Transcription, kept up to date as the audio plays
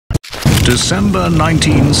December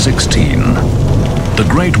 1916. The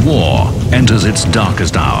Great War enters its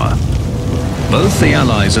darkest hour. Both the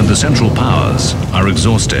Allies and the Central Powers are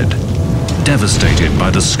exhausted, devastated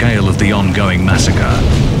by the scale of the ongoing massacre.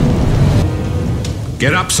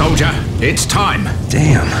 Get up, soldier. It's time.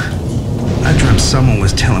 Damn. I dreamt someone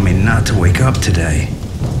was telling me not to wake up today.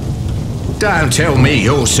 Don't tell me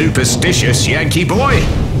you're superstitious, Yankee boy.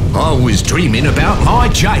 I was dreaming about my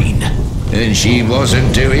Jane, and she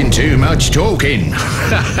wasn't doing too much talking.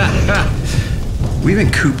 We've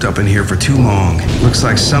been cooped up in here for too long. Looks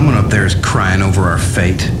like someone up there is crying over our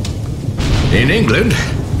fate. In England,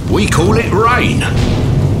 we call it rain.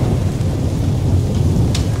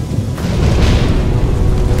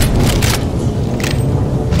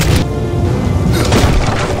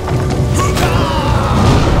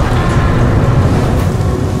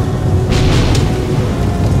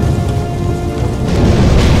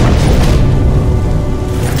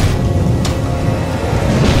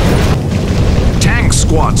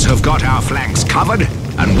 Squads have got our flanks covered,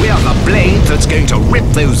 and we're the blade that's going to rip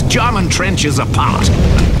those German trenches apart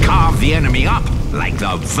and carve the enemy up like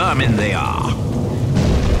the vermin they are.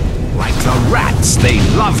 Like the rats they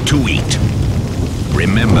love to eat.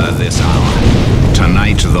 Remember this hour.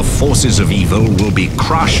 Tonight the forces of evil will be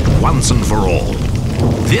crushed once and for all.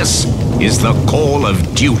 This is the call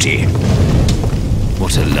of duty.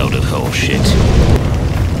 What a load of horseshit.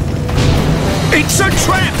 It's a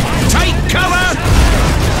trap! Take cover!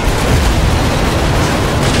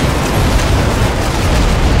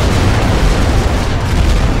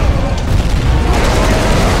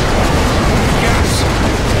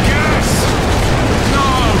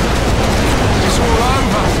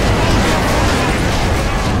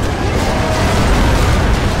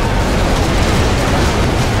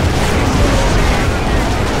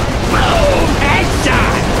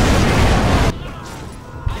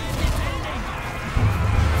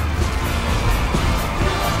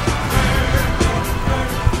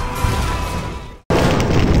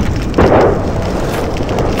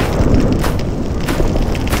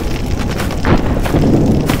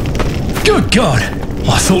 Good God!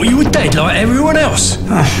 I thought you were dead like everyone else.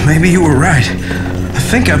 Oh, maybe you were right. I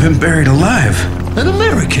think I've been buried alive. An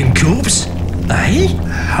American corpse? Eh?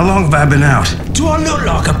 How long have I been out? Do I look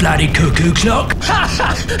like a bloody cuckoo clock?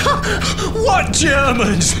 What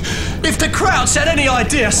Germans? If the Krauts had any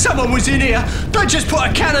idea someone was in here, they'd just put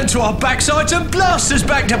a cannon to our backsides and blast us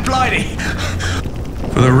back to Blighty.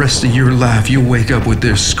 For the rest of your life, you'll wake up with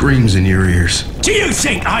their screams in your ears. Do you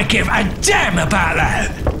think I give a damn about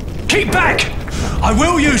that? Keep back! I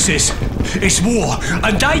will use this. It's war,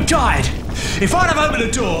 and they died. If I'd have opened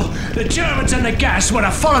the door, the Germans and the gas would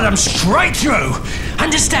have followed them straight through.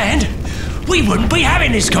 Understand? We wouldn't be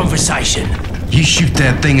having this conversation. You shoot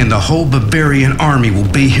that thing and the whole Bavarian army will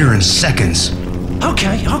be here in seconds.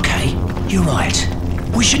 Okay, you're right.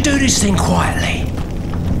 We should do this thing quietly.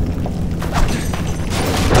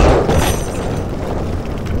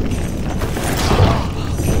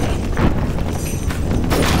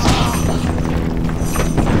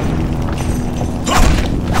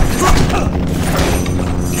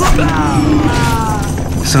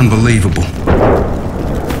 It's unbelievable.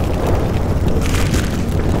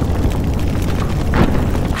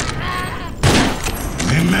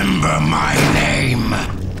 Remember my name.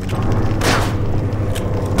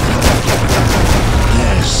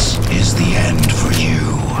 This is the end for you.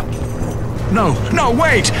 No,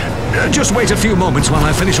 wait! Just wait a few moments while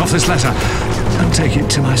I finish off this letter. And take it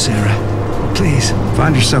to my Sarah. Please.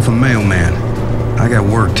 Find yourself a mailman. I got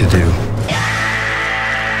work to do.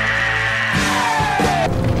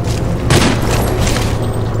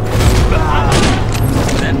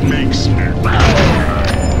 That makes me...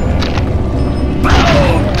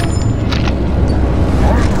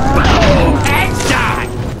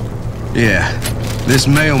 Yeah, this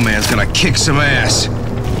mailman's gonna kick some ass.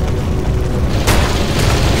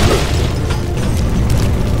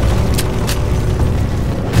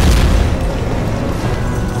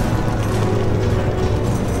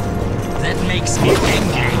 That makes me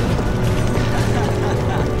angry.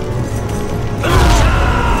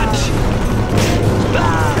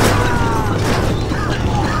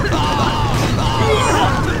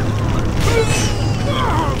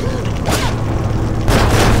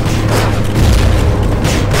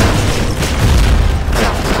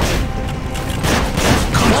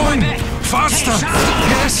 Faster!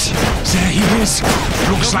 Yes, there he is.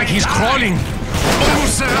 Looks like he's crawling.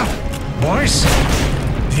 Almost there. Boys,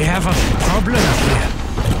 we have a problem here.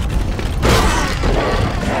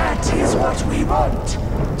 That is what we want.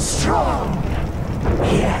 Strong.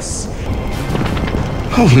 Yes.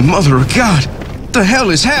 Holy mother of God! What the hell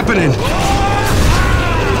is happening?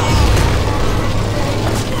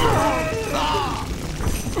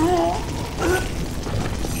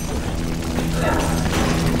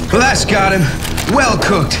 Well, that's got him. Well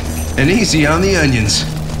cooked. And easy on the onions.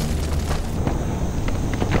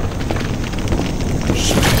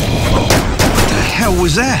 What the hell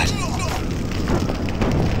was that?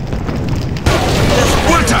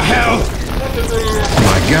 What the hell? Oh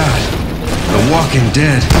my God. The Walking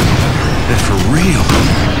Dead. They're for real.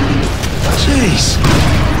 Jeez.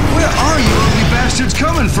 Where are you ugly bastards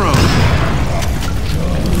coming from?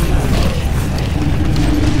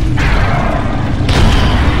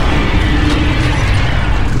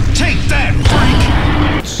 Take that, freak!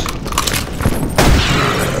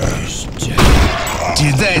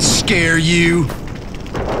 Did that scare you?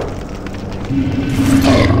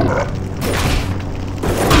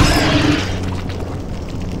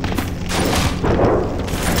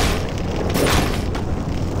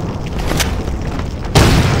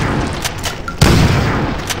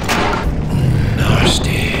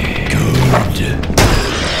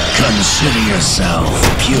 Consider yourself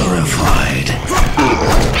purified.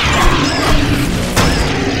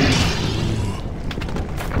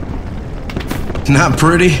 Not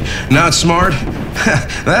pretty, not smart.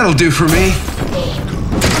 That'll do for me.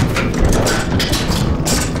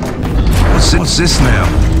 What's this now?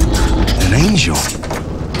 An angel.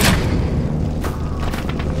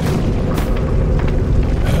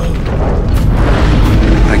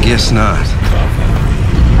 I guess not.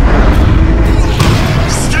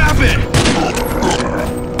 Stop it!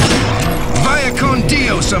 Vaya con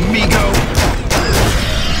Dios, amigo!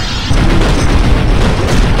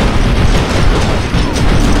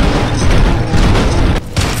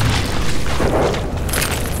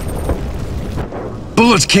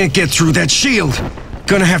 Bullets can't get through that shield.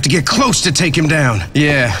 Gonna have to get close to take him down.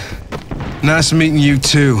 Yeah. Nice meeting you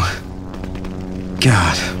too.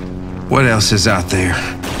 God, what else is out there?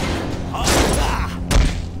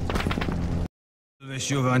 Wish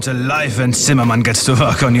you weren't alive when Zimmerman gets to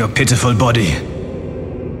work on your pitiful body.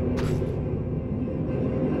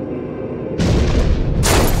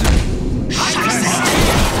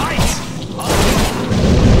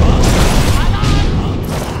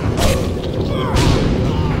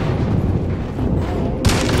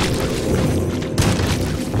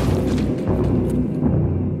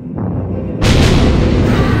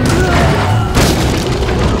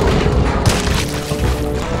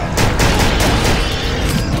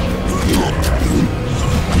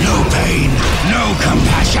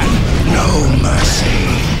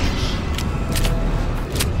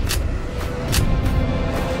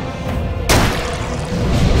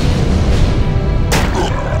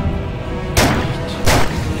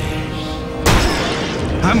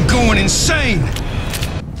 I'm going insane!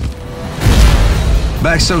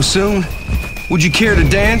 Back so soon? Would you care to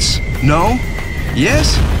dance? No?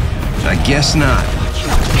 Yes? I guess not.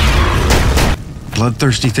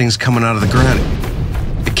 Bloodthirsty things coming out of the ground.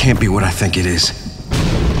 It can't be what I think it is.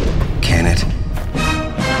 Can it?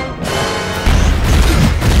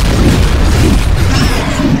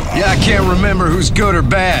 Yeah, I can't remember who's good or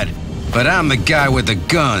bad, but I'm the guy with the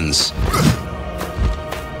guns.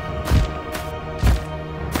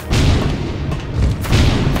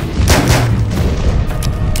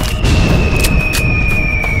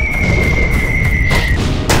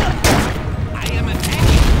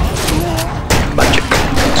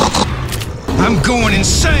 I'm going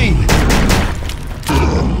insane!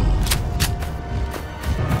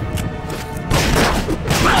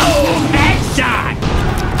 Headshot!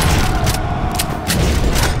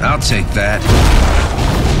 I'll take that.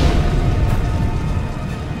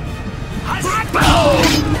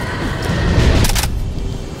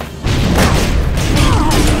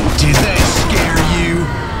 Did that scare you?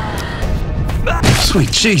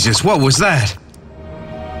 Sweet Jesus, what was that?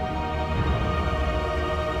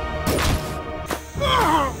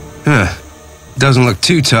 Huh. Doesn't look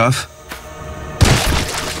too tough.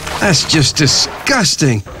 That's just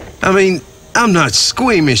disgusting. I mean, I'm not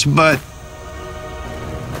squeamish, but...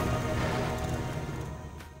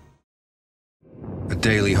 A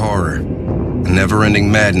daily horror. A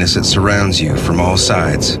never-ending madness that surrounds you from all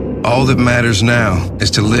sides. All that matters now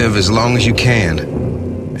is to live as long as you can,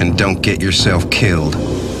 and don't get yourself killed.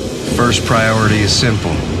 First priority is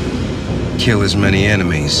simple. Kill as many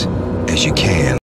enemies as you can.